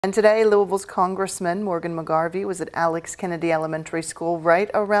And today, Louisville's Congressman Morgan McGarvey was at Alex Kennedy Elementary School right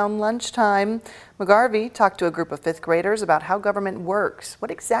around lunchtime. McGarvey talked to a group of fifth graders about how government works, what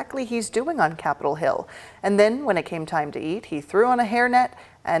exactly he's doing on Capitol Hill. And then, when it came time to eat, he threw on a hairnet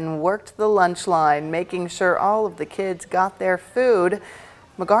and worked the lunch line, making sure all of the kids got their food.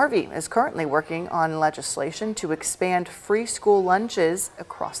 McGarvey is currently working on legislation to expand free school lunches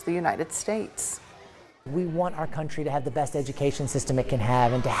across the United States. We want our country to have the best education system it can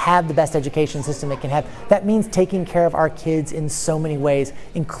have, and to have the best education system it can have, that means taking care of our kids in so many ways,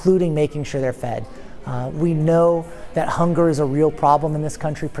 including making sure they're fed. We know that hunger is a real problem in this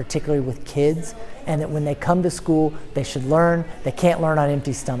country, particularly with kids, and that when they come to school, they should learn. They can't learn on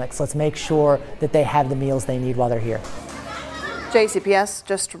empty stomachs. Let's make sure that they have the meals they need while they're here. JCPS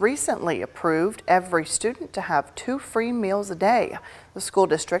just recently approved every student to have 2 free meals a day. The school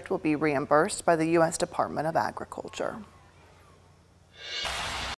district will be reimbursed by the U.S. Department of Agriculture.